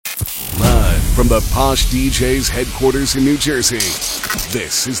from the POSH DJs headquarters in New Jersey.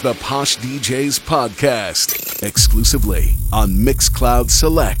 This is the POSH DJs podcast, exclusively on Mixcloud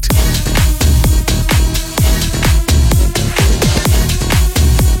Select.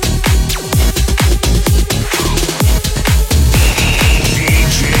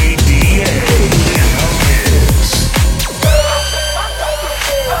 DJ D.A.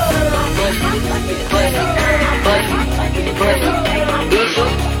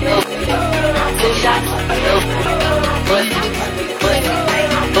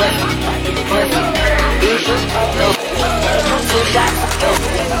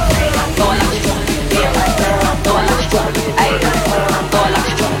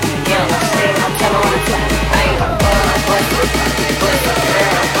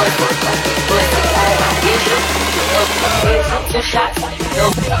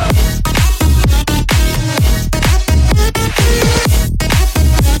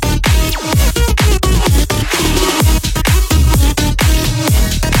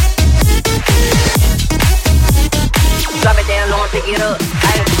 Drop it down low and pick it up.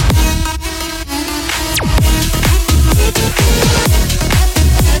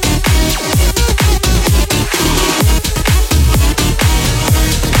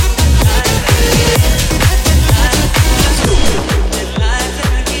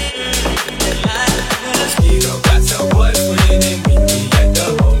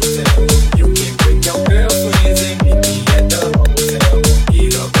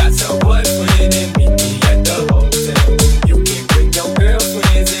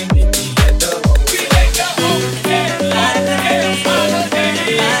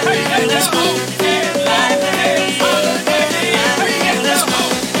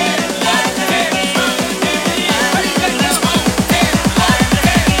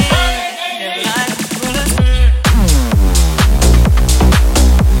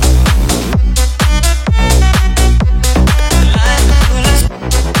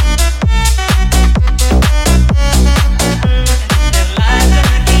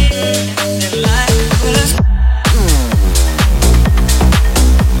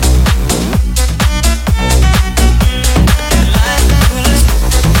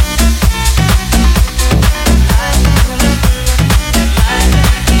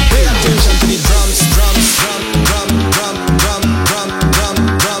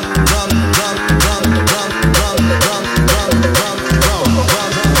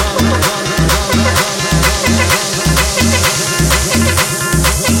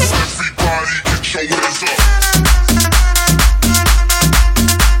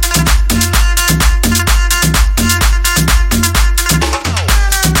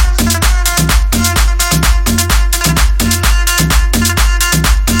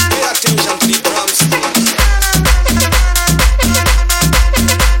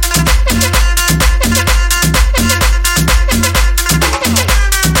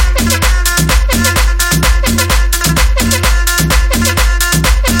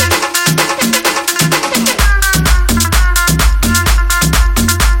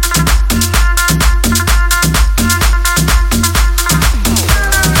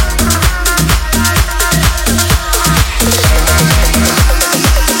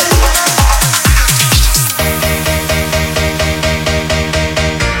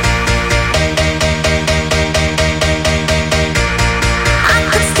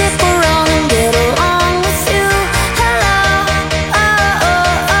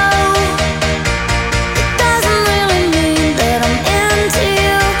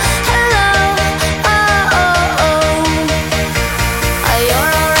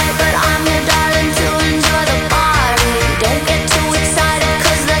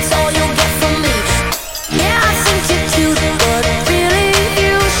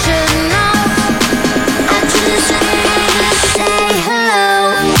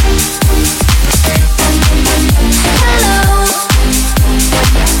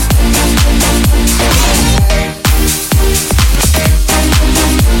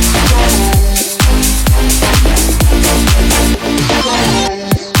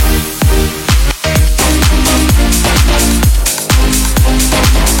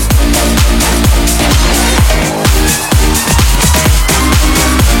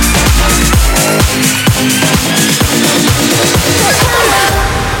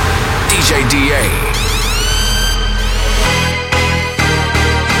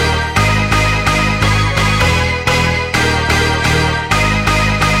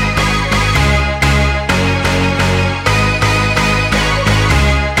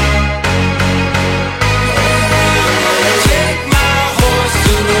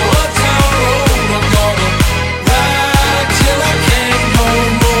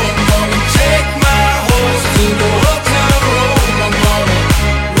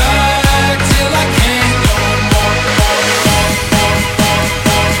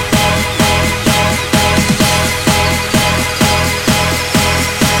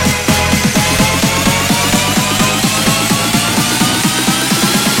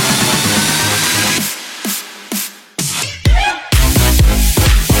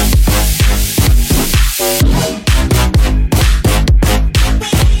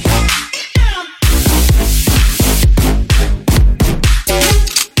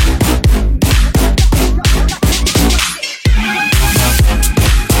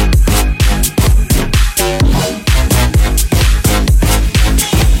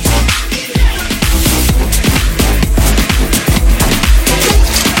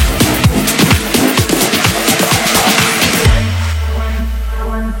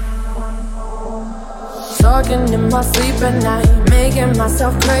 at night, making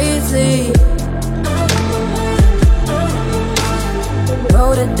myself crazy.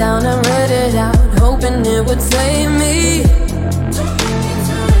 Wrote it down and read it out, hoping it would save me.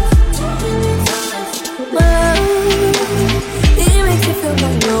 My love, it makes me feel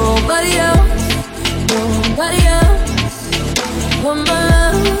like nobody else, nobody else. But my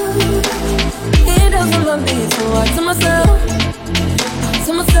love, it doesn't love me, so I to myself,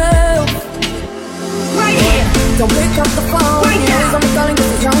 right here. Don't pick up the phone, right now. I'm calling 'cause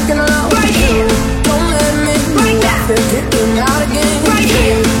you're drunk and alone. Right here. Don't let me right now. Feel kicking out again. Right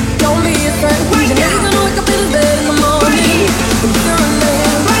here. Don't be a friend. Right you know you're gonna wake up in his bed in the morning. And you're in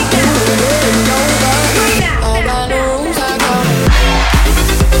there. Right now. Right now. I got no rules, I got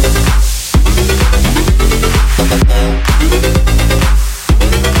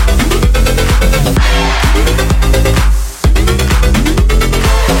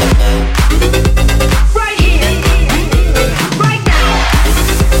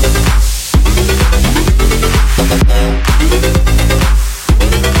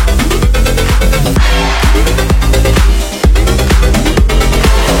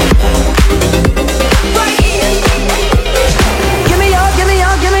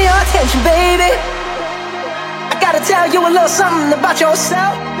something about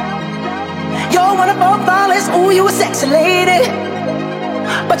yourself. You're one of our flawless, ooh, you a sexy lady.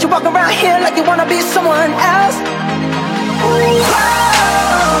 But you walk around here like you wanna be someone else. Ooh,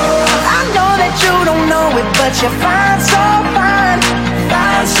 oh, I know that you don't know it, but you're fine, so fine,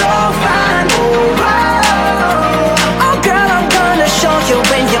 fine, so fine. Ooh, oh, oh girl, I'm gonna show you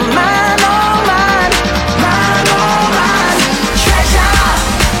when you're mine, oh mine, mine, oh mine. Treasure,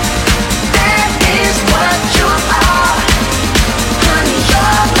 that is what you are. Honey,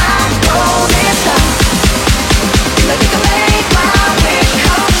 you're my golden star. Let me make my wish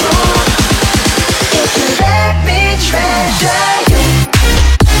come true. If you let me treasure you.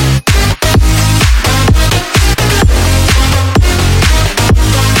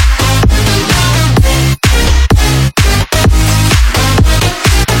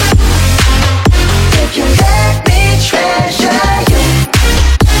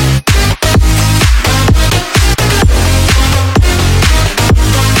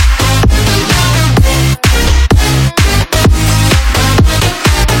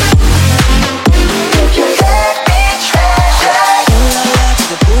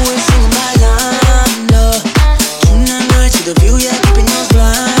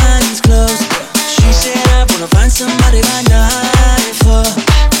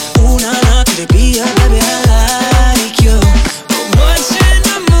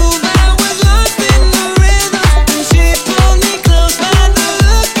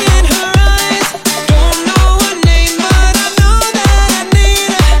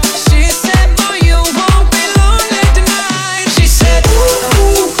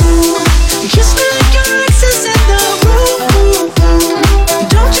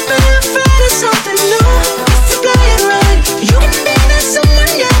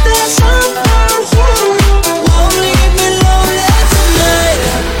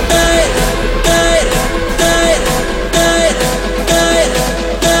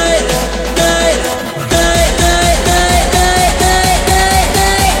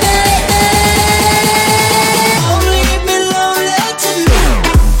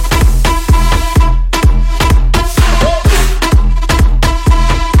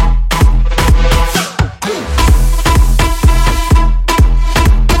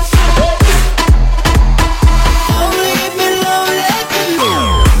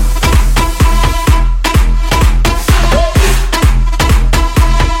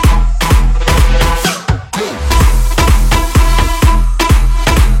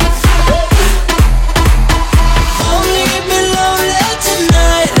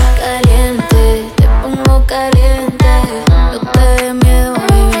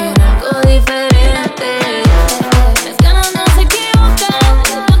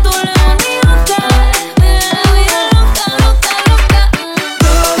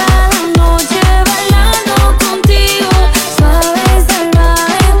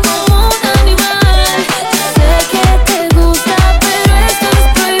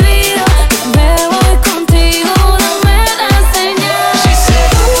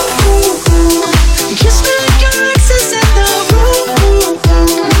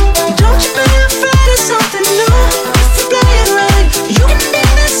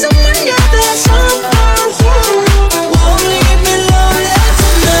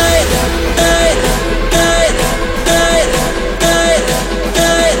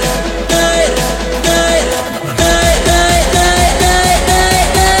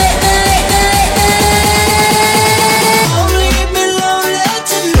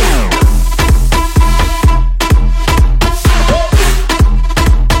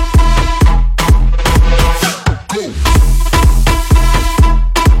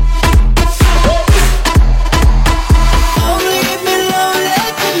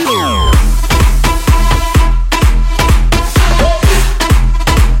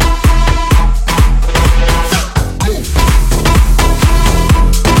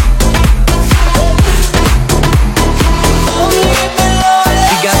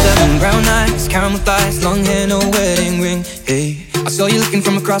 thighs, long hair, no wedding ring. Hey, I saw you looking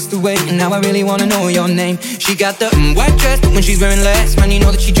from across the way, and now I really wanna know your name. She got the white dress, but when she's wearing less, man, you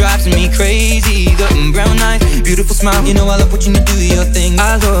know that she drives me crazy. The brown eyes, beautiful smile, you know I love watching you do your thing.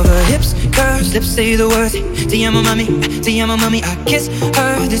 I love her hips, curves, lips say the words. Te amo mami, I kiss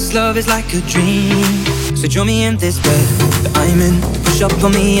her. This love is like a dream. So join me in this bed that I'm in. Push up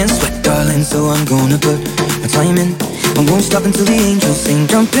on me and sweat, darling. So I'm gonna put my time in. I won't stop until the angels sing.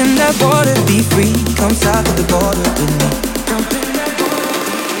 Jump in that water, be free. Come south of the border with me. Jump in that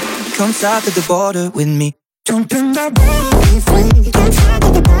water, come south of the border with me. Jump in that water, be free. Come south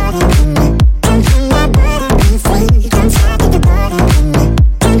of the border with me. Jump in that water, be free. Come south of the border with me.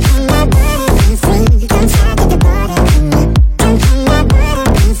 Jump in that water, be free. Come south of the border with me. Jump in that water,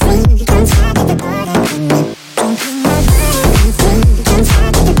 be free. Come south of the border with me. Jump in that water, be free. Come south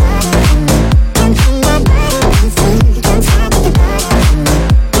of the border with me. Jump in that water, be free. Come south of the border with me.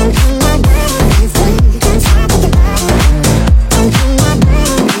 Jump in that water, be free. Come south of the border with me. Jump in that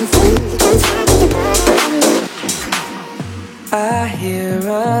water, be free. Come south of the border with me. I hear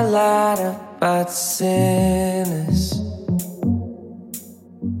a lot about sinners.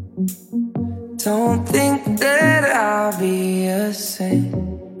 Don't think that I'll be a saint,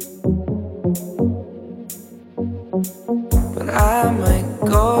 but I might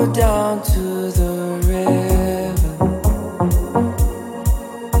go down to the river.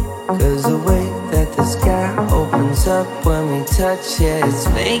 'Cause the way that the sky opens up when we touch it, it's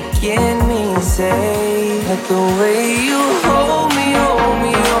making me say that the way you hold me, hold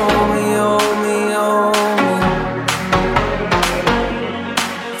me, hold me, hold me, hold me,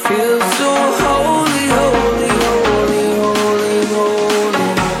 feels so holy, holy, holy, holy, holy.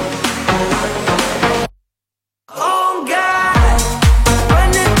 Oh God,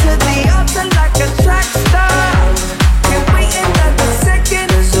 running to the altar like a track star. Can't wait another second.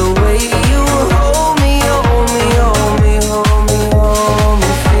 There's the way you hold me, hold me, hold me, hold me, hold me,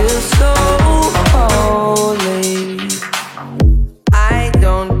 feels so holy. I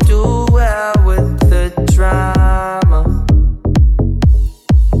don't do well with the drama,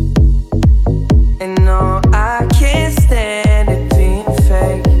 and no, I can't stand it being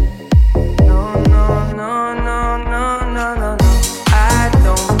fake. No, no, no, no, no, no, no, no. I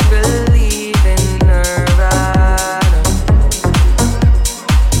don't believe in Nirvana,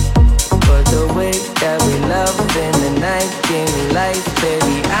 but the way that we love in the night gave me life,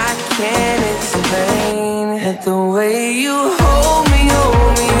 baby. I can't explain it. The way you hold me,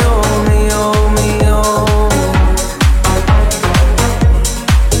 hold me, hold me, hold me, hold me,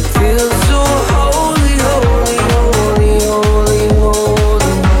 feels so holy, holy, holy, holy,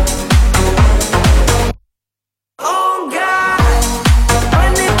 holy. Oh God,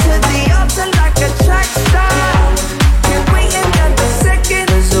 running to the altar like a track star. Can't wait another second.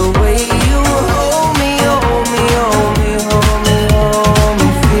 There's the way you hold me, hold me, hold me, hold me, hold me,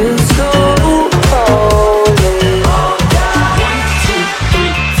 feels so holy. Oh God. 1, 2,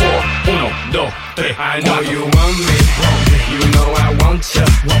 3, 4, 1, 2, 3. I know you want me, you know I want ya.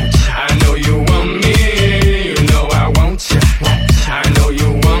 I know you want me, you know I want ya. I know you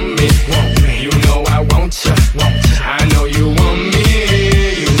want me, you know I want ya. I know you want me,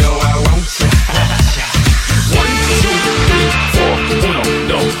 you know I want ya. 1, 2, 3, 4, 1,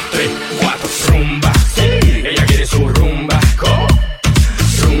 2, 3, 4. Rumba, sí, ella quiere su rumba. ¿Cómo?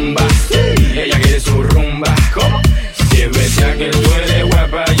 Rumba, sí, ella quiere su rumba. ¿Cómo? Si es verdad que tú eres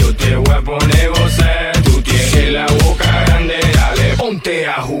guapa, yo te voy a poner gozar. Tú tienes la boca grande, dale, ponte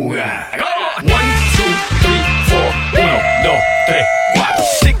a jugar. 1, 2, 3, 4, 1, 2, 3, 4.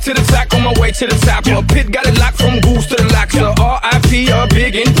 Stick to the top on my way to the top. A pit got it locked from goose to the locker. R.I.P. a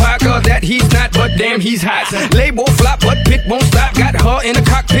big in Parker. That he's not, but damn he's hot. Label flop, but pit won't stop. Got her in the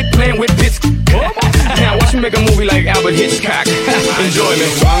cockpit playing with bits. Now watch me make a movie like Albert Hitchcock. Enjoy me.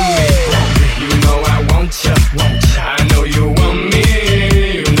 You know I want ya. I know you want me.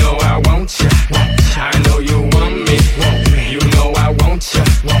 You know I want ya. I know you want me. You know I want ya.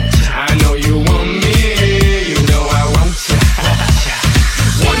 I know you want me. You know I want ya.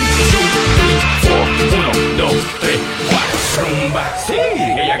 1, 2, 3, 4, 1, 2, 3, 4. Rumba, sí,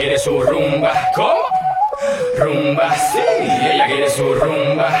 ella quiere su rumba. ¿Cómo? Rumba, sí, ella quiere su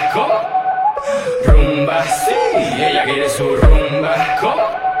rumba. ¿Cómo? Rumba, sí, ella quiere su rumba. ¿Cómo?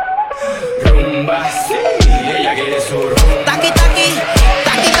 Rumba, sí, ella quiere su rumba. Taki, taki,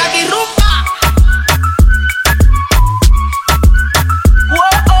 taki, taki, rumba.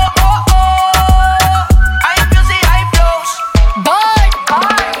 Whoa, oh, oh, oh. I music, I flows. Boy,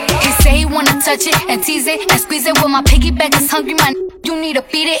 he say he wanna touch it and tease it and squeeze it. With my piggyback is hungry, man. You need to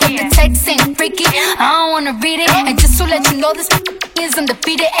beat it. If the text ain't freaky, I don't wanna read it. And just to let you know this is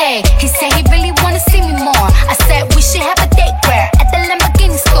undefeated, ayy. He said he really wanna see me more. I said we should have a date where at the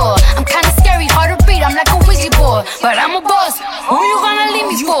Lamborghini store. I'm kinda scary, hard to read, I'm like a Ouija board, but I'm a boss. Who you gonna leave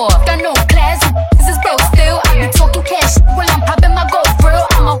me for? Got no class, this is broke still. I be talking cash while I'm popping my gold grill.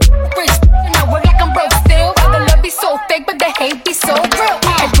 I'm a rich and I work like I'm broke still. The love be so fake, but the hate be so real.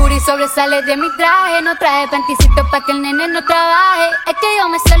 El booty sobresale de mi traje, no traje panticito pa' que el nene no trabaje. Es que yo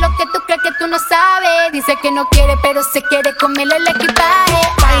me sé lo que tú crees que tú no sabes. Dice que no quiere, pero se quiere comerle el equipaje.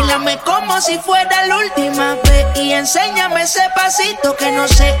 Báilame como si fuera la última vez y enséñame ese pasito que no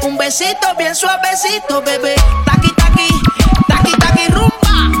sé, un besito bien suavecito, bebé. Taqui, taqui, taqui, taqui, rumba.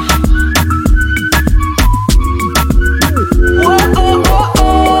 Oh, oh, oh,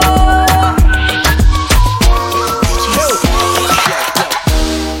 oh.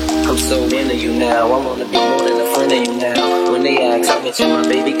 I'm so into you now, I wanna be more than a friend of you now. When they ask, I mention my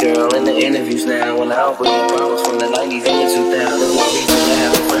baby girl in the interviews now. When I open the problems from the 90s and the 2000s, no reason to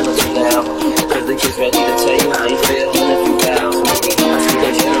have a friend of you now. Cause the kid's ready to tell you how you feel in a few pounds. I see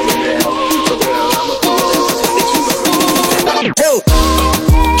that you're a rebel, but girl, I'm a fool that just to keep it real.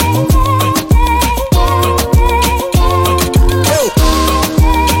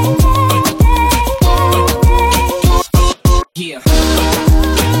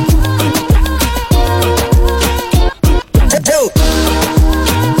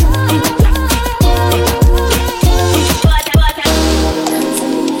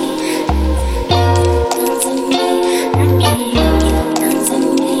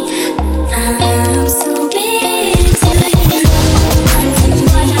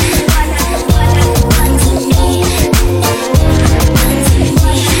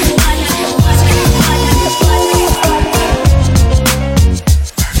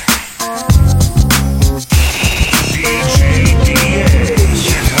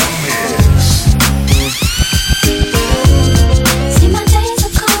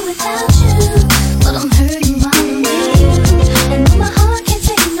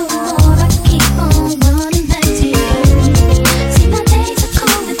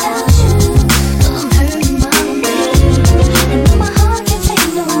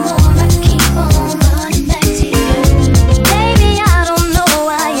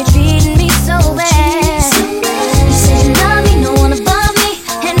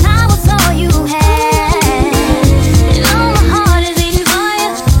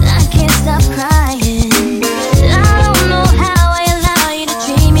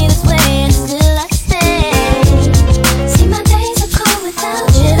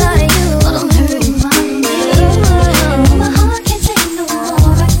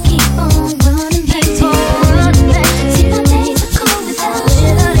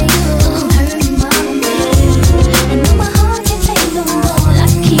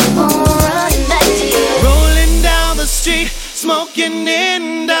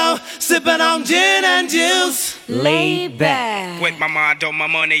 Laid back with my mind on my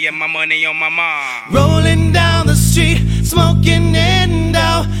money and my money on my mind. Rolling down the street, smoking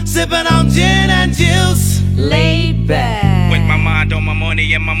Indo, sipping on gin and juice. Laid back with my mind on my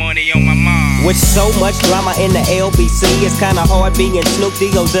money and my money on my mind. With so much drama in the LBC, it's kinda hard being Snoop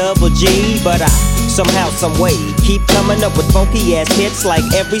D.O.G. But I somehow, someway keep coming up with funky ass hits like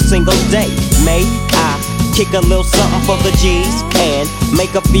every single day. May I kick a little something for the G's and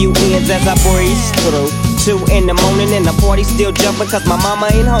make a few ends as I breeze through 2 in the morning and the party still jumping cause my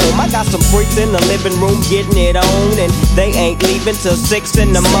mama ain't home. I got some freaks in the living room getting it on and they ain't leaving till 6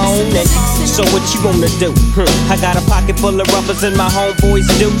 in the morning. So what you wanna do? I got a pocket full of rubbers and my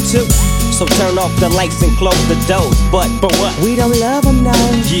homeboys do too. So turn off the lights and close the doors. But what? We don't love them now.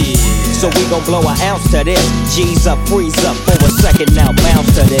 Yeah. So we gon' blow an ounce to this. G's up, freeze up for a second now,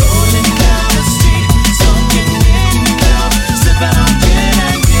 bounce to this. Rolling down the street, smoking Indo, sipping on gin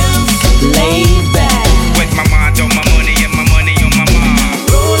and juice. Laid back with my mind on my money and my money on my mind.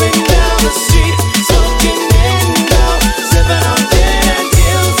 Rolling down the street, smoking Indo, sipping on gin and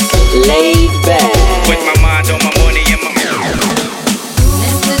juice. Laid back with my mind on my money and my mind.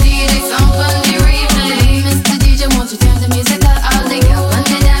 Mr. DJ, some fun the replay. Mr. DJ, won't you turn the music up? I'll dig up on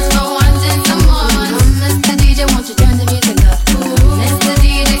the dance floor, wanting some more. Mr. DJ, won't you turn the music up? Mr.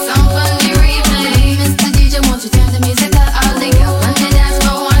 DJ, some fun the replay. Mr. DJ, won't you turn the music up? I'll dig up on the dance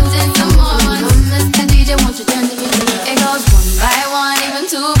floor, wanting some more. Mr. DJ, won't you turn the music up? It goes 1 by 1, even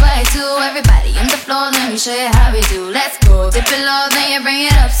 2 by 2. Everybody on the floor, let me show you how we do. Let's go. Dip it low, then you bring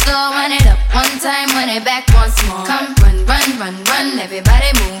it up slow. Run it up 1 time, run it back once more. Come run, run, run, run. Everybody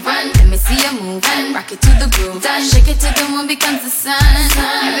move, run. Let me see you move and rock it to the groove. Done, shake it till the moon becomes the sun.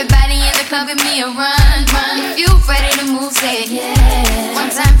 Everybody in the club, give me a run, run. If you ready to move, say it, yeah. 1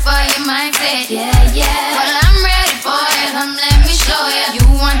 time for your mind, say it, yeah, yeah. Well, I'm ready for it. come let me show ya. You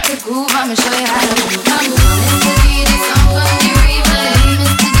want to groove, I'ma show you how to move. Come on, Mr. DJ, song on the replay.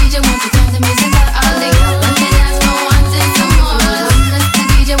 Mr. DJ, won't you turn the music up? I'll let you run the dance floor, wanting some more. Mr.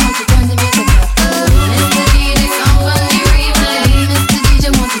 DJ, won't you turn the music up? Mr. DJ, song on the replay. Mr. DJ,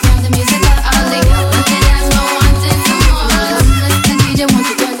 won't you turn the music up? I'll let you run the dance floor, wanting some more. Mr. DJ, won't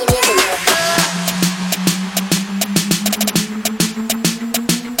you turn the music up?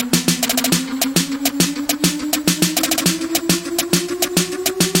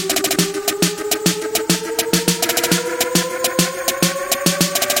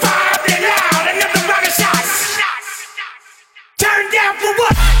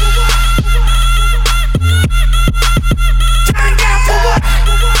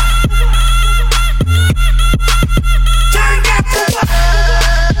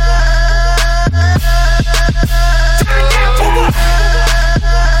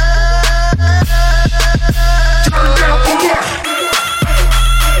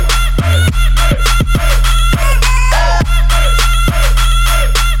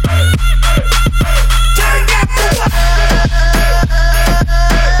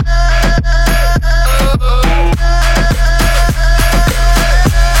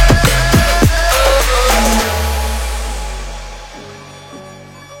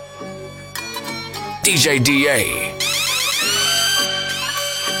 DJ D.A.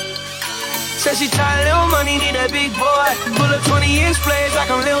 Said she tired, little money, need a big boy. Pull up 20-inch blades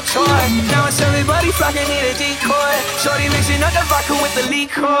like I'm Lil Troy. Now it's everybody flocking, need a decoy. Shorty mixing up the vodka with the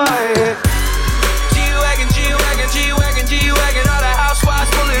liquor. G-Wagon, G-Wagon, G-Wagon, G-Wagon. All the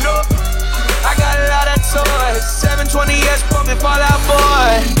housewives pulling up. I got a lot of toys. 720S pumping Fall Out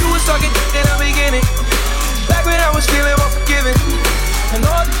Boy. You was talking in the beginning, back when I was feeling more forgiving. And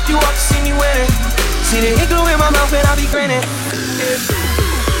Lord, you ought to see me winning. See the ink glue in my mouth and I be grinning. Yeah.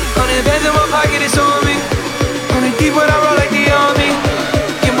 100 bands in my pocket, it's on me. 100 deep when I roll like the army.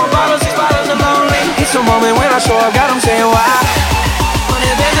 Get more bottles, these bottles are lonely. It's a moment when I show up, got them saying why. 100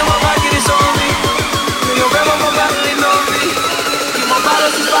 bands in my pocket, it's on me. Your grandma more badly know me. Get more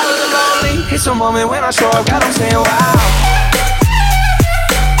bottles, these bottles are lonely. It's a moment when I show up, got them saying wow.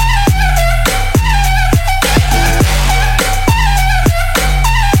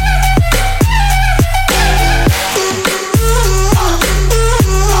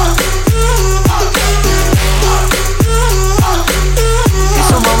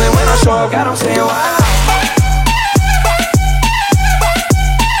 Got them saying wow.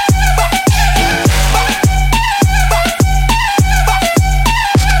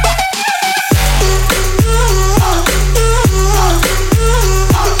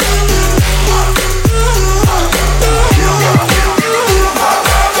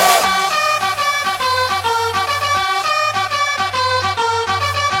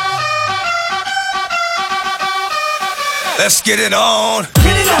 Let's get it on.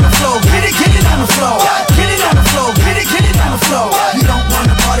 Get it on the floor, get it on the floor. Get it on the floor, get it on the floor. You don't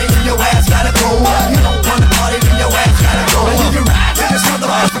wanna party, then your ass gotta go. You don't wanna party, then your ass gotta go. And you can ride to this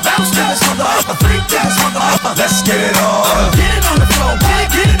motherfucker, bounce to this motherfucker, freak to this motherfucker. Let's get it on. Get it on the floor,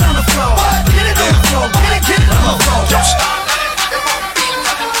 get it on the floor. Get it on the floor, get it on the floor. Don't stop.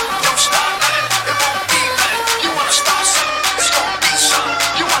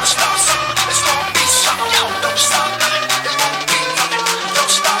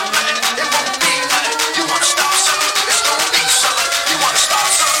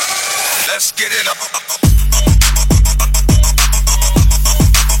 Let's get it up.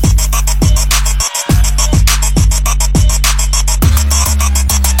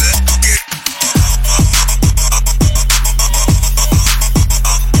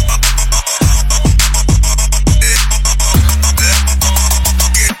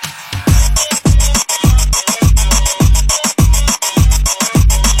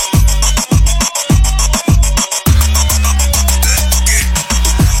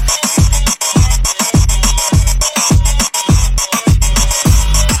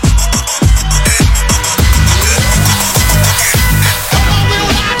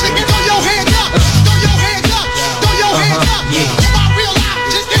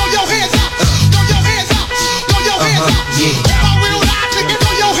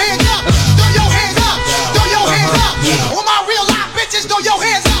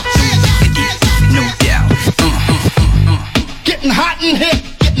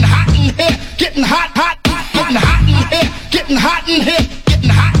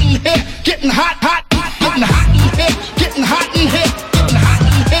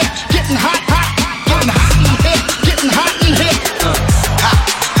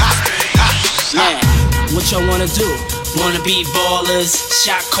 wanna be ballers,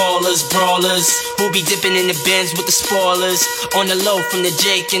 shot callers, brawlers, who be dipping in the Benz with the spoilers. On the low from the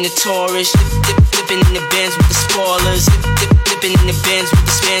Jake and the Taurus, dipping in the Benz with the spoilers. Dipping in the Benz with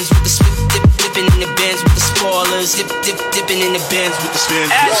the spins with the dipping in the Benz with the spoilers. Dipping in the Benz with the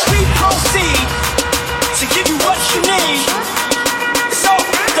spins. As we proceed to give you what you need, it's all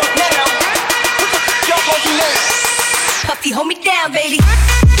up now. What the f*** y'all gon' do now? Puffy, hold me down, baby.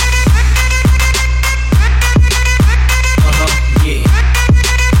 Yeah.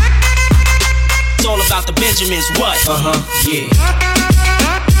 It's all about the Benjamins, what? Yeah.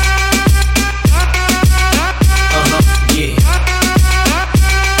 Yeah.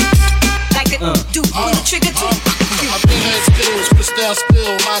 Like a dude, pull the trigger too. My big head skills, crystal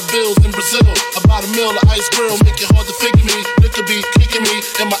spill, high bills in Brazil. About a meal of ice grill, make it hard to figure me. Liquor be kicking me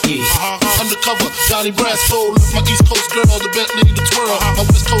in my undercover. Johnny Brasco, left my East Coast girl, the Bentley, the twirl. My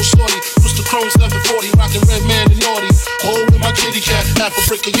West Coast shorty, push the chrome 740, rockin' red man and naughty. Hole with my kitty cat, half a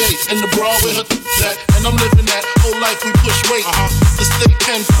brick of yay, in the bra with her that, and I'm living that whole life we push weight. The state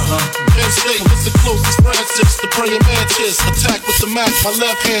Penn State, it's the closest Francis, the praying mantis. Attack with the Mac, my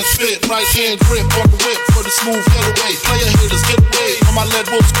left hand spit, right hand grip on the whip for the smooth getaway. Player haters get away from my lead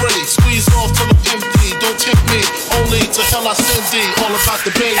wolf spray. Squeeze off till I'm empty, don't tempt me. Only to hell I send thee. All about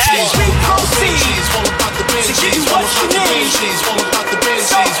the Benjis, all about the Benjis, all about the Benjis, all about the Benjis, all about the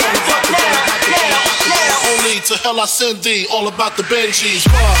Benjis, all about the Benjis. Only to hell I send thee. All about the Benjis.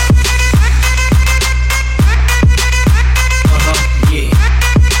 Yeah.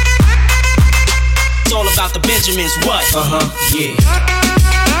 It's all about the Benjamins, what? Yeah.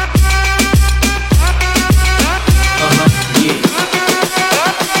 Yeah.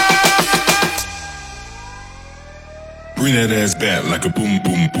 Bring that ass back like a boom,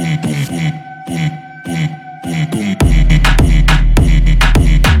 boom, boom, boom, boom, boom, boom, boom, boom, boom, boom.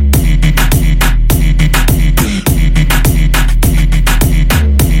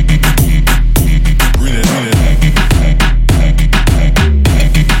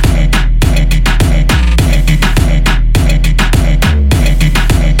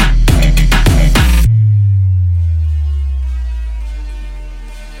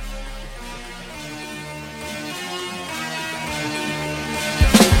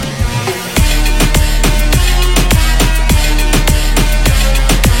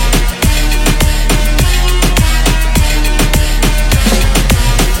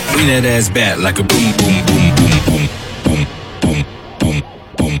 Bring that ass back like a boom, boom, boom, boom, boom, boom, boom, boom,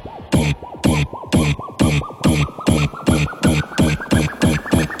 boom, boom, boom, boom, boom, boom, boom, boom, boom,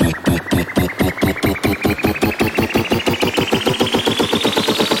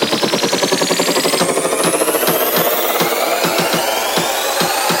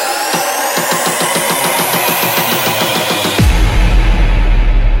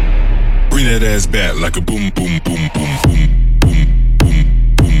 bring that ass back like a boom, boom, boom, boom, boom.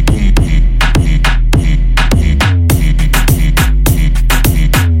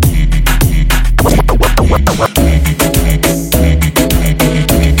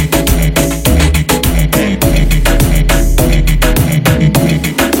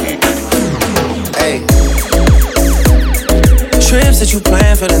 That you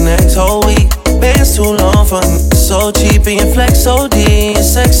plan for the next whole week. Bands too long for me. So cheap and your flex OD, your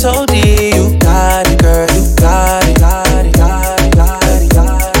sex OD. You got it, girl. You got it, got it, got it, got it,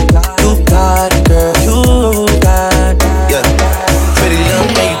 got it, got it. You got it, girl. You got it. Yeah. Pretty little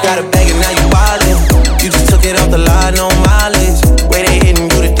thing, you got a bag and now you wildin'. You just took it off the line, no mileage. Way they hitting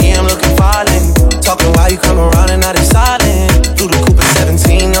you, the DM looking violent. Talking while you come around and now they silent. Through the coupe at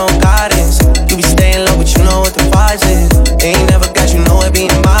 17, no guidance. You be staying low, but you know what the price is. Ain't never got, you know it being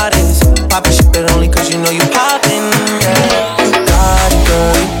modest. Poppin' shit, but only cause you know you poppin', yeah. You got it,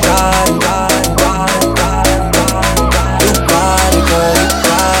 girl, you got it, got it, got it, got it, got it. You got it, girl, you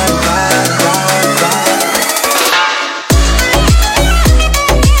got it, got it, got it, got it.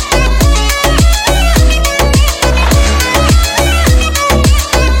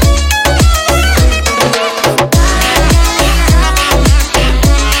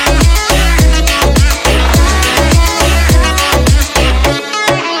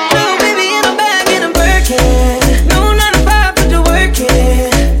 Little baby in a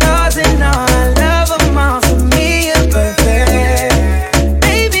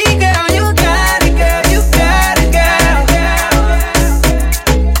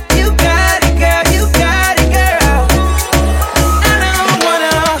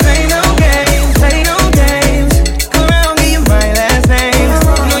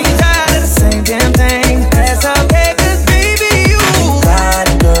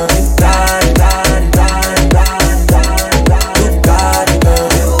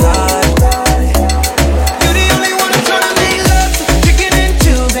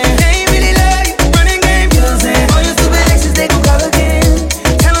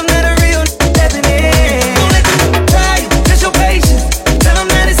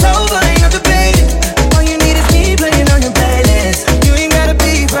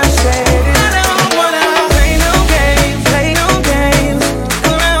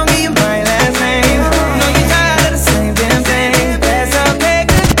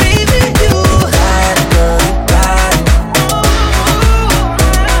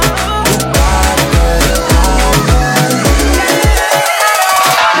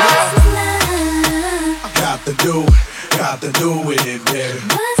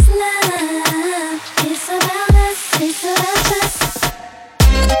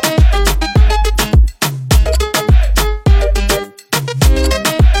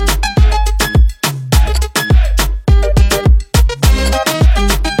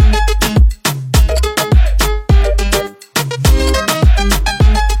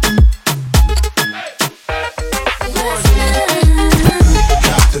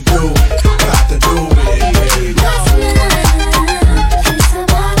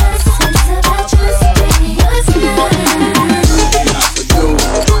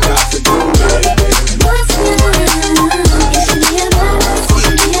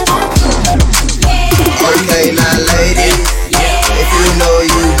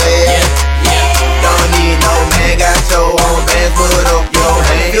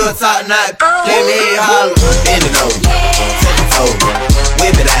not, let me holler. Bend it over, take it over,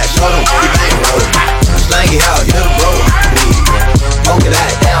 whip it out, show them you bang roll. Slang it out, hit the road, poke it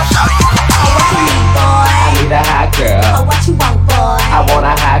out, down, shout it. I need a hot girl. Oh, what you want, boy? I want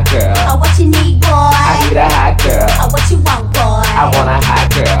a hot girl. Oh, what you need, boy? I need a hot girl. Oh, what you want, boy? I want a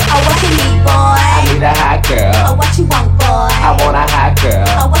hot girl. Oh, what you need, boy? I need a hot girl. Oh, what you want, boy? I want a hot girl.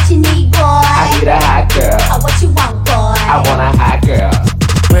 Oh, what you need, boy? I need a hot girl. Oh, what you want, boy? I want a hot girl.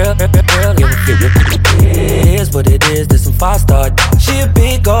 Here's what it is, there's some 5-star. She a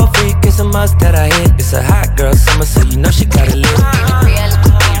big old freak, it's a must that I hit. It's a hot girl summer, so you know she got it lit.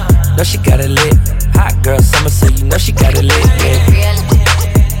 No, she got it lit. Hot girl summer, so you know she got it lit.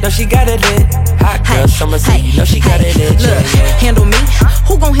 Yeah. No, she got it lit. Hot girl summer, so you know she got it lit. Look, handle me?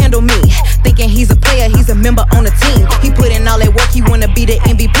 Who gon' handle me? Thinking he's a player, he's a member on the team. He put in all that work, he wanna be the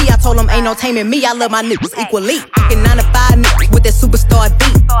MVP. I told him ain't no taming me, I love my niggas equally. Fucking 9 to 5 niggas with that superstar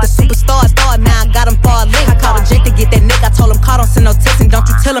beat. The superstar star, now I got him far link. I called a jet to get that nigga, I told him call, don't send no text. And don't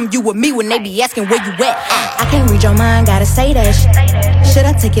you tell him you with me when they be asking where you at. I can't read your mind, gotta say that shit. Should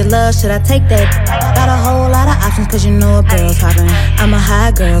I take your love, should I take that? Got a whole lot of options, cause you know a girl's hopping. I'm a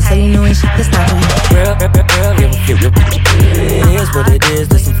high girl, so you know ain't shit to stop me. Here's what it is,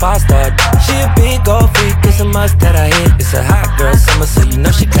 there's some 5-star. She a big old freak, it's a must that I hit. It's a hot girl summer, so you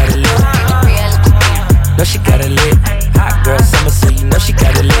know she got it lit. No, she got it lit. Hot girl summer, so you know she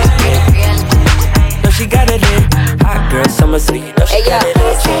got it lit. Yeah. No, she got it lit. Hot girl summer, so you know she got it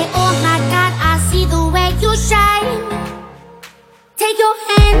lit. Say, oh my God, I see the way you shine. Take your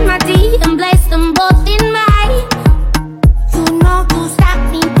hand, my D, and place them both in mine. You know you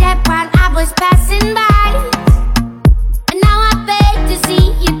stopped me dead while I was passing by. And now I beg to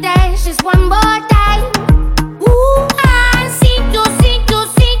see you dance just one more time. Ooh, I see you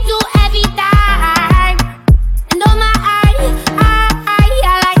every time. And oh my, I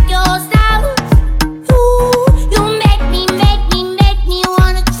like your style. Ooh, you make me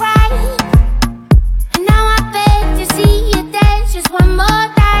wanna cry. And now I beg to see you dance just one more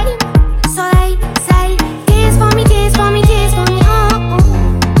time. So they say, kiss for me, kiss for me, kiss for me, oh, oh.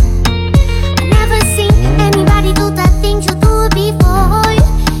 I never seen anybody do the things you do before.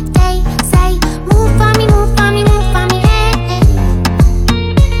 They say, move for me, move for me, move for me, hey, hey.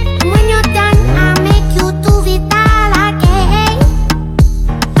 And when you're done, I'll make you do it all again.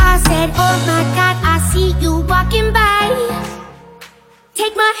 I said, oh my God, I see you walking by.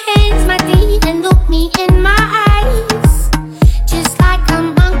 Take my hands, my D, and look me in my eyes. Just like a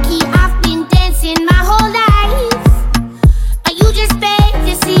monkey, I've been dancing my whole life. But you just beg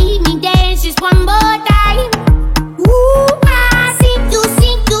to see me dance just one more time. Ooh, I sing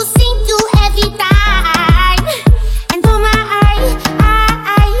you every time. And oh my,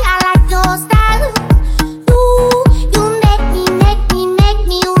 I like your style. Ooh, you make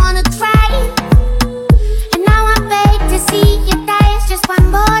me wanna cry. And now I beg to see you dance just one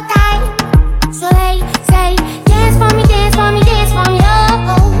more time. So they say,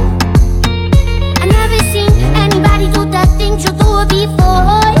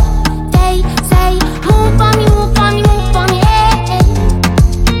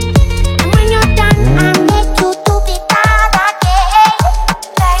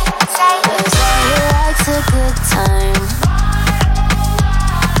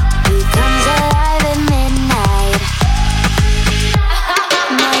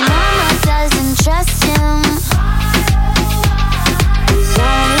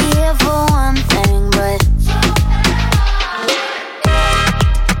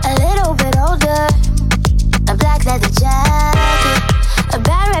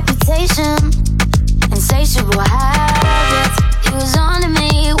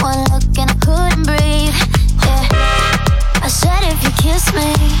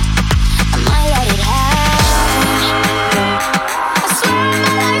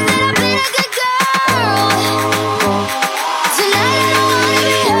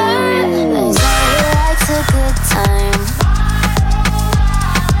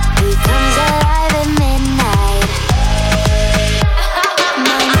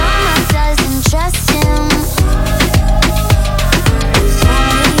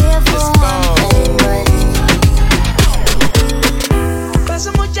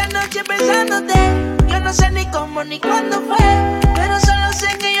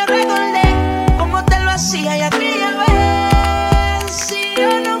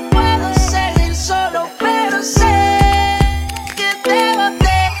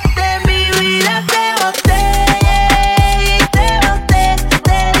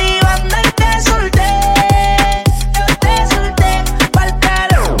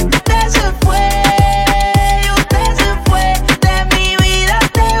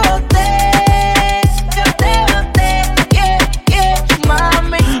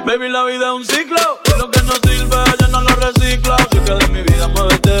 Baby, la vida es un ciclo, y lo que no sirve yo no lo reciclo. Así que de mi vida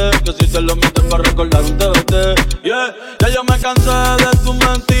muévete, que si te lo mientes para recordar un TBT. Yeah, ya yo me cansé de tus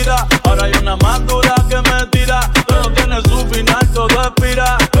mentiras, ahora hay una más dura que me tira. Todo tiene su final, todo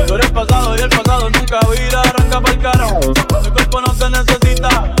expira. Tú eres pasado y el pasado nunca vira. Arranca pa'l carajo, mi cuerpo no te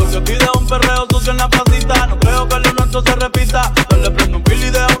necesita. Lo que pide es un perreo sucio en la placita. No creo que lo nuestro se repita. Yo le prendo un pili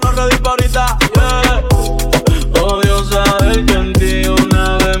y dejo uno ready pa' ahorita. Yeah. Odio saber que en ti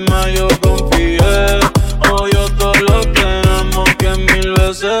una vez más yo confié. Odio todo lo que amo, que 1000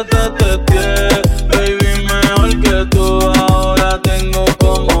 veces te testé. Baby, mejor que tú ahora tengo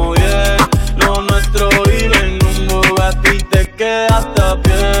como 10. Lo nuestro ir en un Bugatti y te quedaste a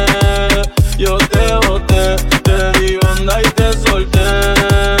pie. Yo te boté, te di banda y te solté.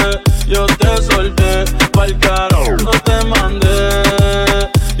 Yo te solté, pa'l carajo no te mandé.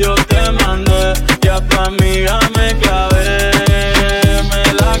 Yo te mandé, ya tu amiga me clavé,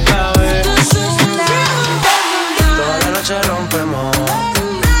 me la clavé. Toda la noche rompemos,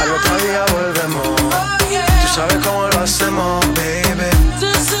 al otro día volvemos. Tú sabes cómo lo hacemos, baby.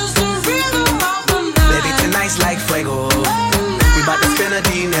 Baby, tonight's like fuego. We bout to spend the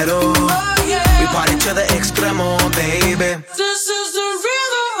dinero. We party to the extremo, baby.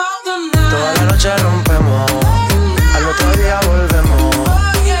 Toda la noche rompemos, al otro día volvemos.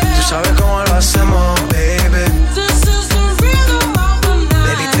 Tú sabes cómo lo hacemos, baby.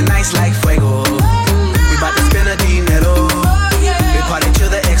 Baby, tonight's like fuego. We bout to spend the dinero. We party to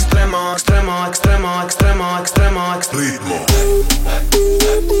the extremo, extremo, extremo, extremo, extremo, extremo.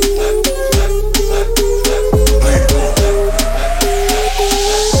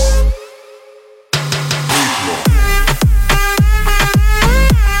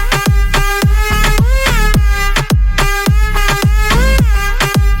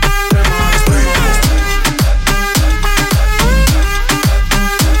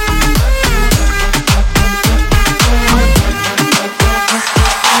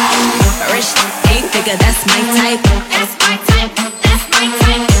 That's my type. That's my type. That's my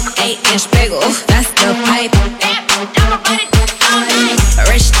type. 8-inch bagel, that's the pipe.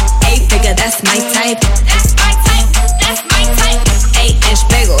 Rich 8-figure, that's my type. That's my type. That's my type. 8-inch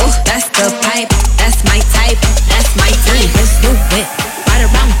bagel, that's the pipe. That's my type. That's my type. Wrist, new whip, right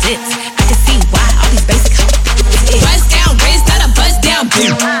around dips. I can see why all these basic bust down wrist, not a bust down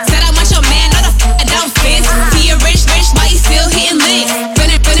boot. Said I want your man, not a down fist. He a rich, why he still hitting licks?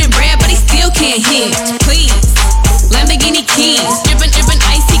 Feeling bread, but he still can't hit. Please, Lamborghini keys, drippin'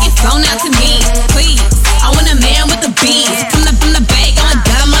 ice, he get flown out to me. Please, I want a man with the beats. From the bag, I'm a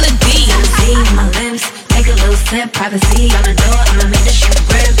dime on a D. See my lips, take a little sip, privacy on the door, I'ma make the shit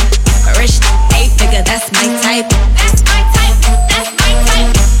rip. Rich 8-figure, that's my type. That's my type. That's my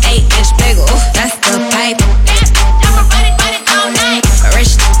type. 8-inch bagel, that's the pipe. I'ma run it all night.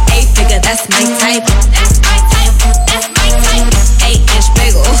 Rich 8-figure, that's my type. That's my type. That's my type. 8-inch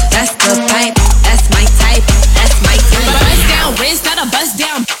bagel, that's the pipe. That's my type. That's my type. Bust down wrist, not a bust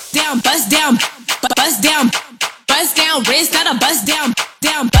down, bust down, bust down, bust down wrist, not a bust down,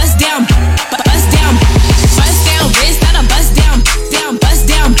 bust down, bust down, bust down wrist, not a bust down, bust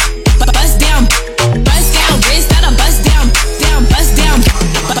down, bust down, bust down wrist, not a bust down, bust down,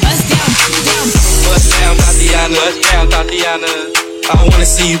 bust down, down. Bust down, Tatiana. Bust down, Tatiana. I wanna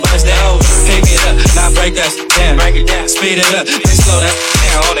see you bust down. Pick it up, now break that down. Break it down, speed it up, then slow that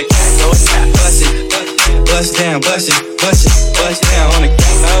down on the cat. Bust it, bust down, bust it, bust it, bust down on the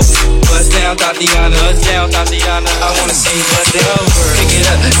cat. Bust down, Tatiana. Bust down, Tatiana. I wanna see you bust it over. Pick it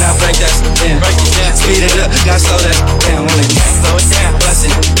up, now break that down. Break it down, speed it up, now slow that down on the cat. Slow it down, bust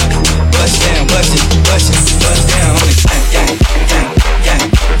it, bust down, bust it, bust it, bust down on the cat. Gang, gang, gang,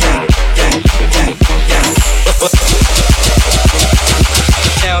 gang, gang, gang, gang.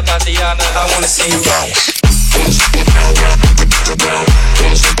 Down, Tatiana, I wanna see you bounce.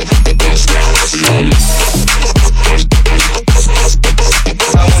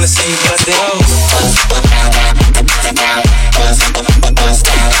 I wanna see you bust it over.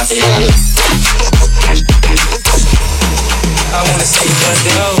 I wanna see you bust it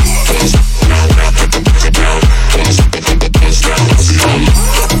over.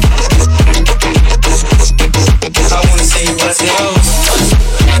 I wanna see you bust it over.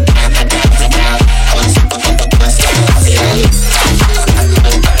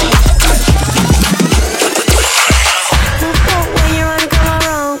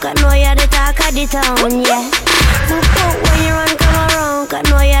 Town, yeah. Move out when you run, come around, 'cause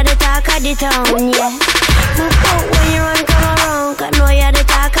know you're the talk of the town, yeah. Move out when you run, come around, 'cause know you're the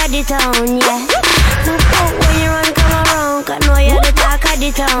talk of the town, yeah. Move out when you run, come around, 'cause know you're the talk of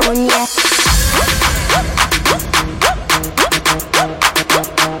the town, yeah.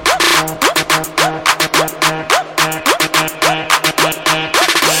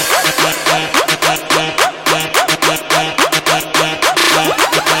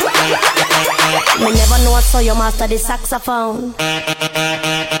 master the saxophone.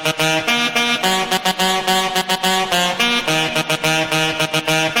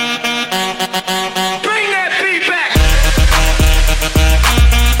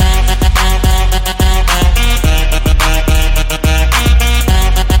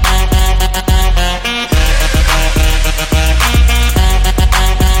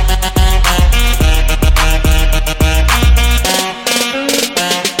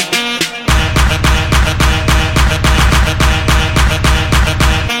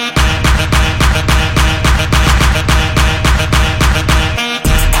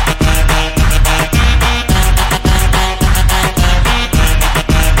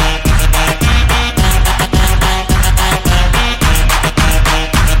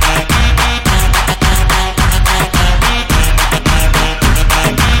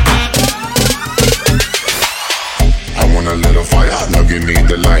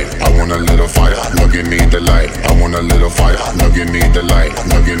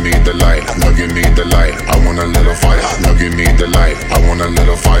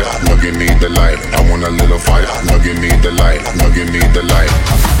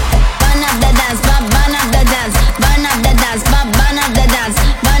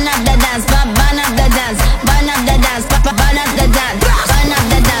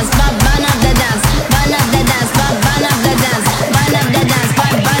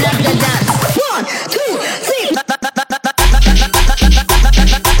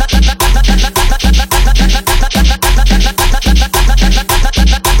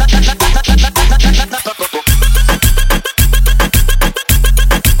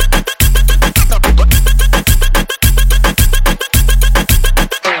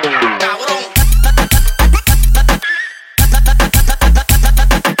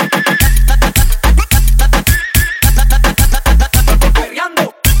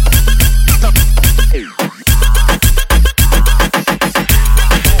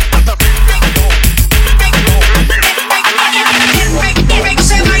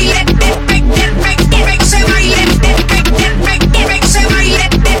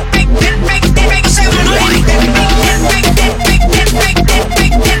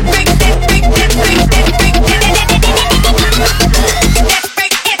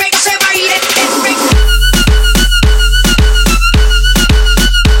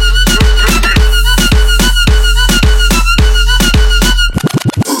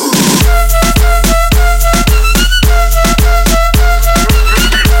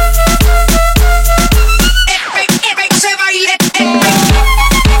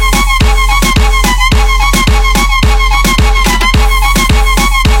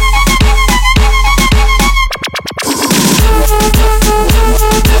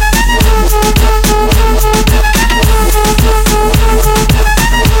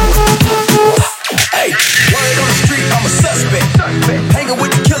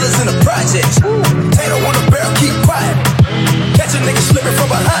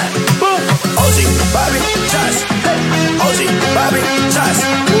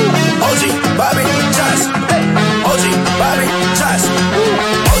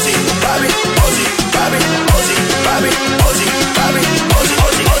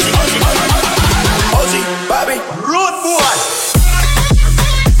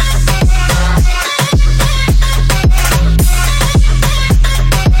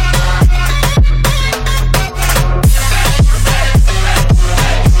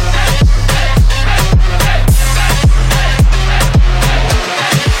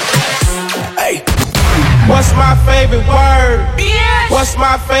 What's my favorite word? What's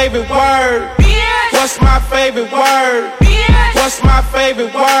my favorite word? What's my favorite word? What's my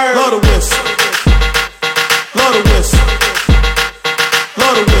favorite word? Lord of West. Lord of West.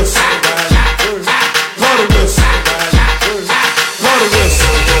 Lord of West. Lord of West. Lord of West.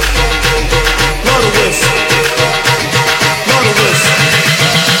 Lord of West. Lord of West.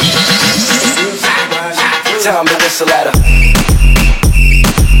 Time to whistle at her.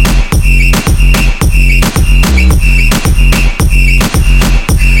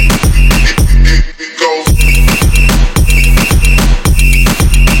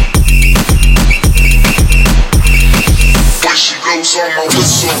 On my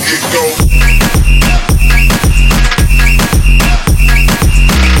whistle, it go.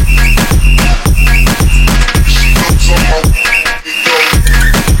 She goes on my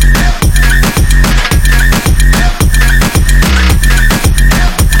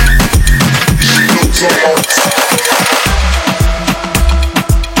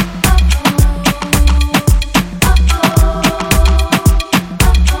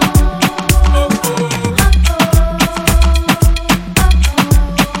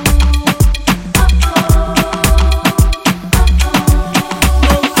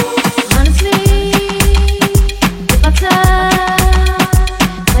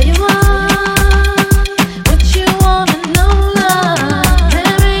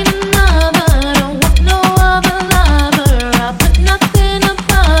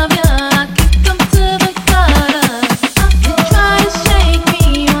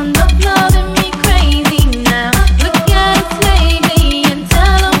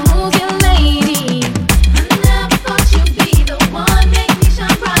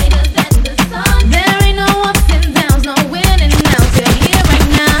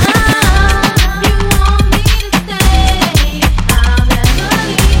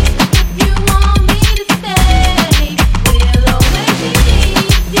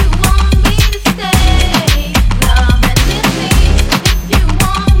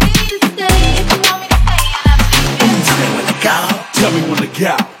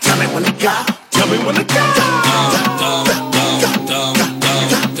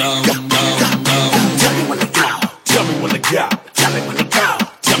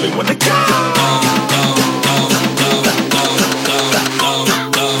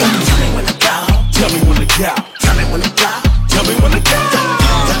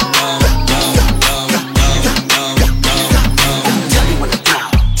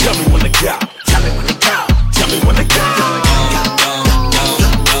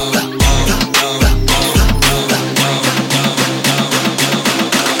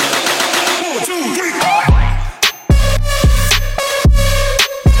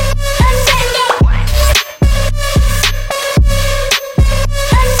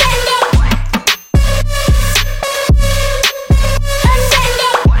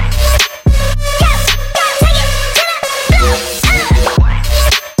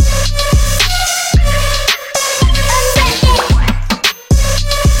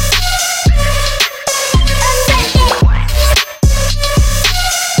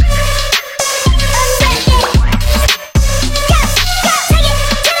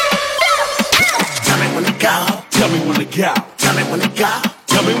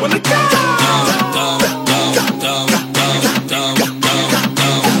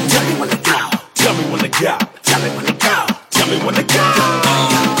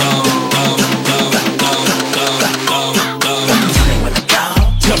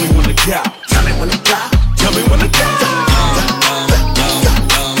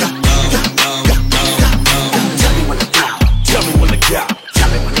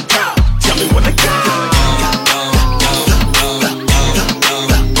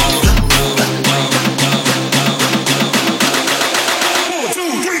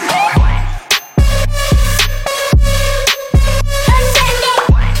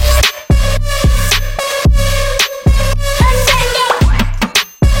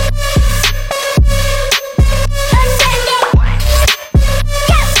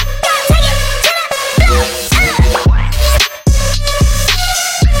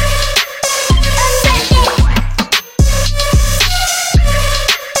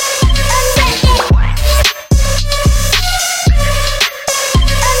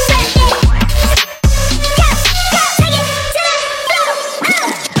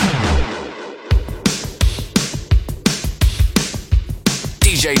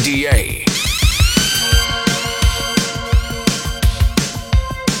D.A.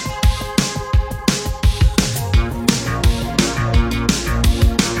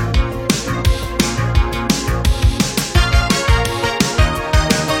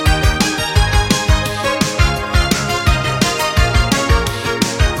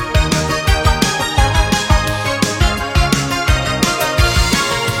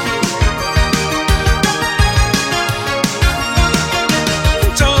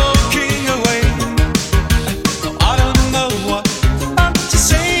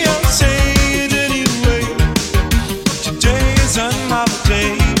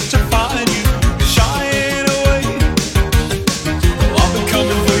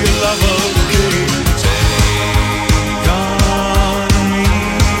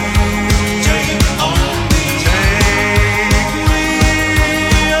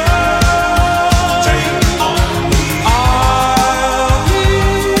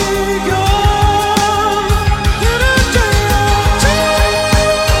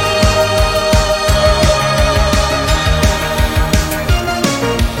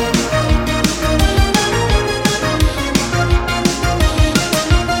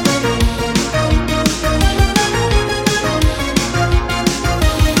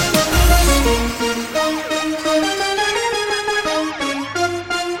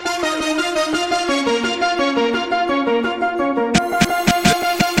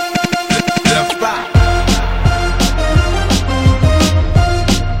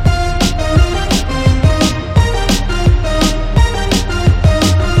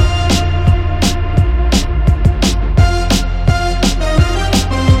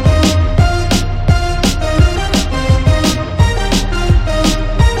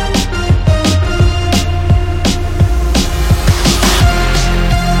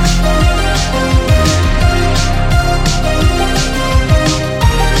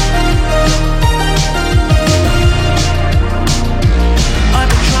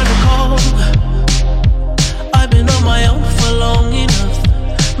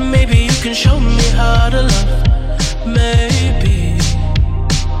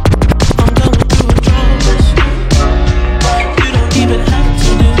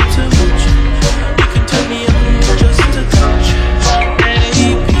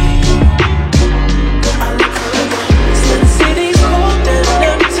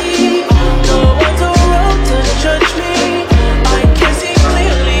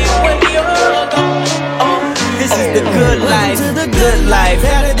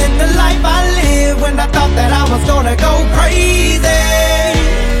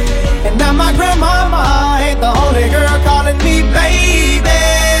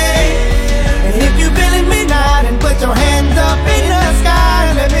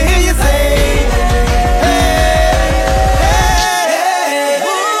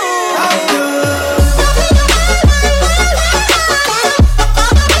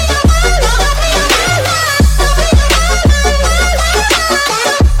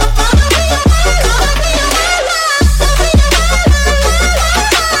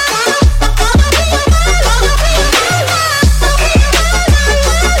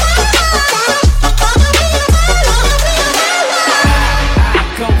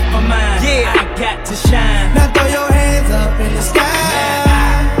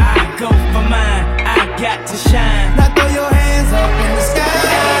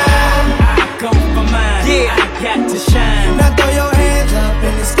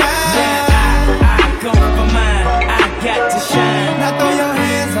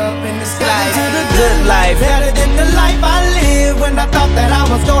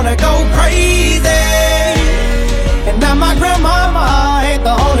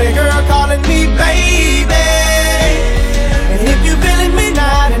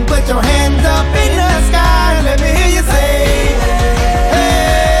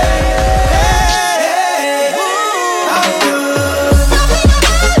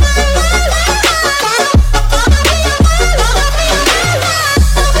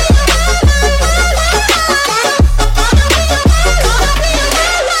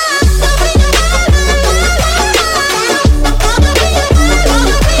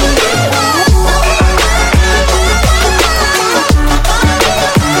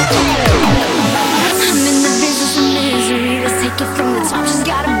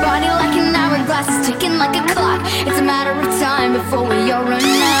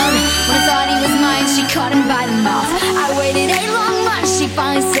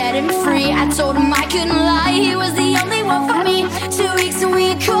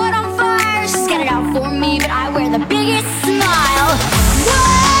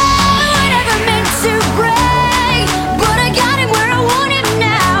 Never meant to break, but I got him where I want him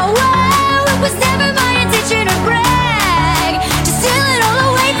now.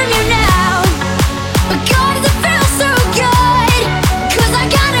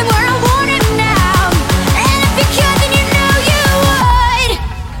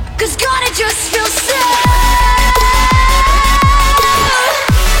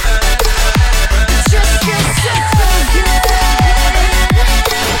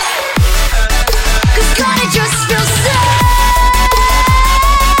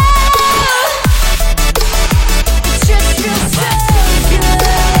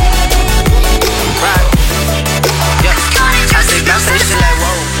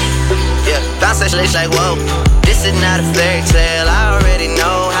 bitch like, whoa. This is not a fairy tale, I already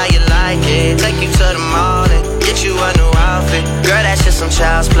know how you like it. Take you to the mall and get you a new outfit. Girl, that's just some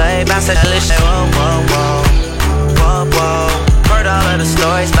child's play. Bounce that little shit, whoa, whoa, whoa. Whoa, whoa. Heard all of the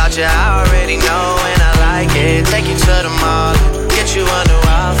stories about you, I already know and I like it. Take you to the mall and get you a new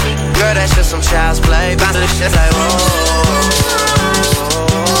outfit. Girl, that's just some child's play. Bounce that shit like, whoa.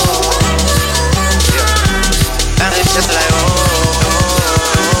 Yeah. Bounce that shit like, whoa.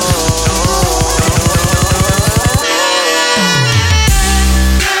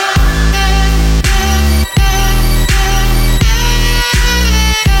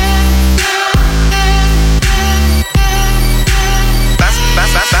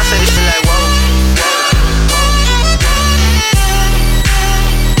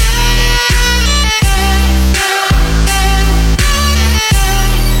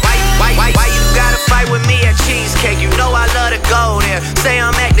 Say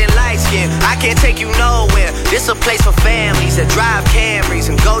I'm acting light-skinned, I can't take you nowhere. This a place for families that drive Camrys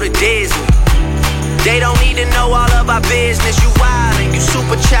and go to Disney. They don't need to know all of our business. You wildin', you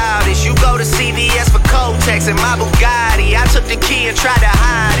super childish. You go to CVS for Kotex and my Bugatti. I took the key and tried to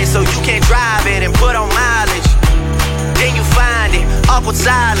hide it so you can't drive it and put on mileage. Then you find it, awkward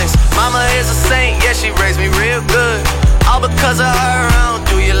silence. Mama is a saint, yeah, she raised me real good. All because of her, I don't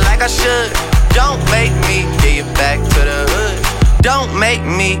do you like I should. Don't make me get you back to the hood. Don't make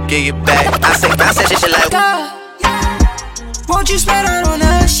me get you back. I say bounce that shit like, God, won't you spread out on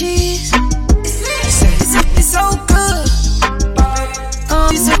the sheets? It's so good.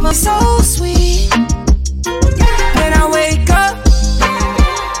 It's so sweet. When I wake up,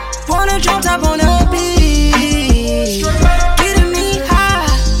 wanna jump up on the beach, getting me high,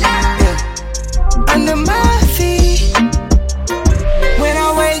 yeah, under my feet. When I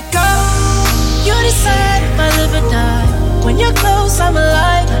wake up, you decide if I live or die. When you're close, I'm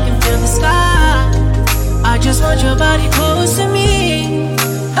alive, I can feel the sky. I just want your body close to me.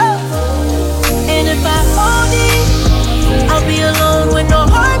 Oh. And if I hold it, I'll be alone with no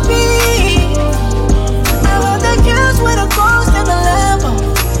heartbeat. I love the kills with a ghost in the Lambo,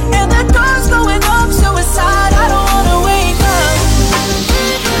 and the doors going up, suicide. I don't wanna wake up.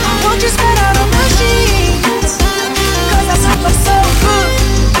 Won't you spread out on the sheets? Cause I suffer so good.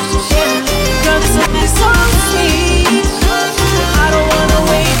 Yeah, girl, this will be so sweet. I don't wanna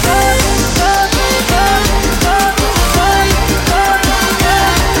wake up.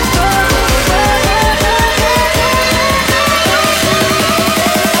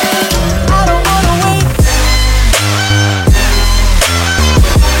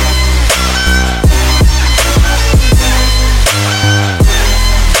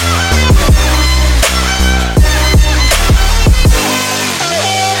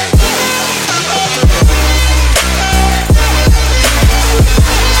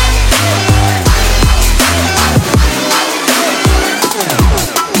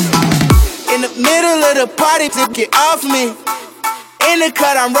 The party to get off me. In the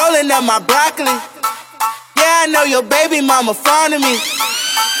cut, I'm rolling up my broccoli. Yeah, I know your baby mama fond of me.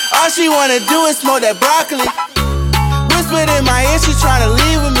 All she wanna do is smoke that broccoli. Whispered in my ear, she tryna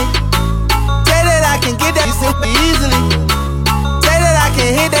leave with me. Say that I can get that simple easily. Say that I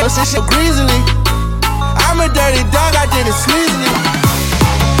can hit that shit so greasily. I'm a dirty dog, I did it sleazily.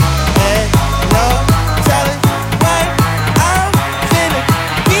 Hey, no telling what I'm feeling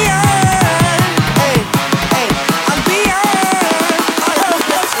beyond.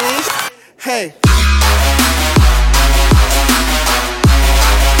 Hey.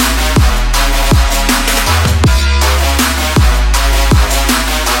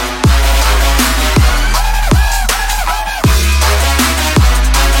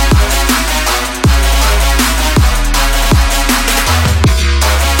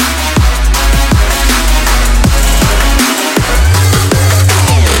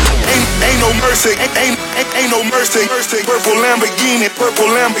 Ain't no mercy. Purple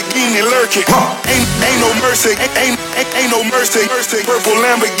Lamborghini lurking. Ain't no mercy. Ain't no mercy. Purple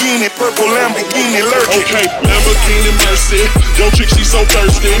Lamborghini lurking. Okay, Lamborghini Mercy. Yo, chick, she so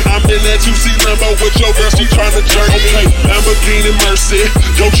thirsty. I'm in that 2C Lambo with your girl, she tryna jerk me. Okay, Lamborghini Mercy.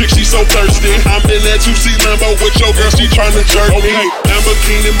 Yo, chick, she so thirsty. I'm in that 2C Lambo with your girl, she tryna jerk me. Okay,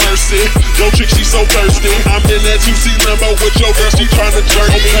 Lamborghini Mercy. Yo, chick, she so thirsty. I'm in that 2C Lambo with your girl, she tryna jerk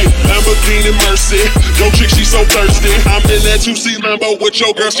me. Okay, Lamborghini Mercy. Yo, chick, she so thirsty. I'm in that 2C Lambo with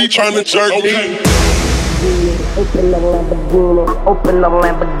your girl, she tryna jerk me. Open the Lamborghini, open the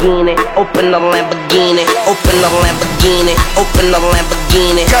Lamborghini, open the Lamborghini, open the Lamborghini, open the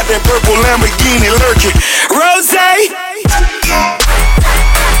Lamborghini. Got that purple Lamborghini lurking. Rose!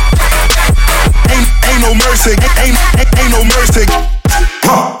 Ain't no mercy, ain't no mercy.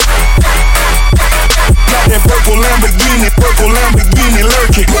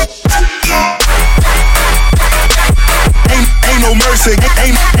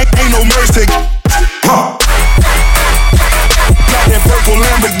 Ain't no mercy. Got that purple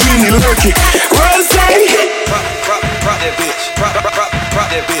Lamborghini lurking. Rose. Rock that bitch. Rock that bitch. Rock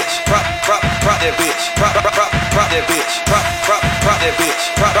that bitch. Rock that bitch. Rock that bitch. Rock that bitch.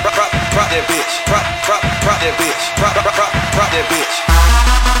 Rock that bitch. Rock that bitch.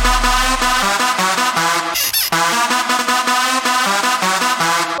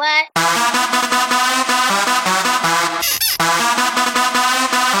 What?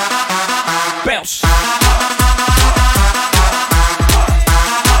 Bounce.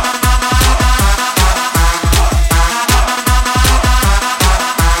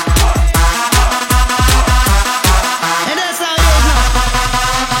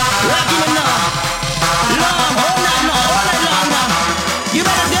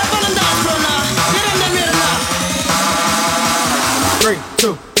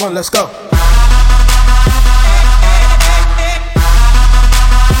 Let's go.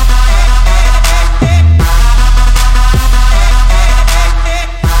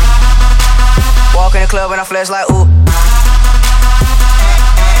 Walk in the club and I flash like ooh.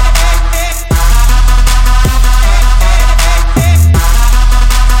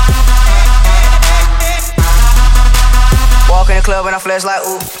 Walk in the club and I flash like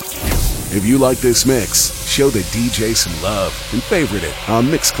ooh. If you like this mix, show the DJ some love and favorite it on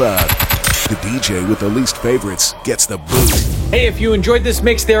Mixcloud. The DJ with the least favorites gets the boot. Hey, if you enjoyed this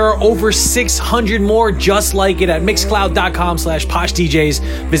mix, there are over 600 more just like it at mixcloud.com/poshdjs.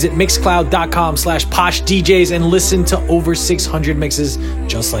 Visit mixcloud.com/poshdjs and listen to over 600 mixes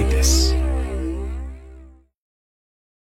just like this.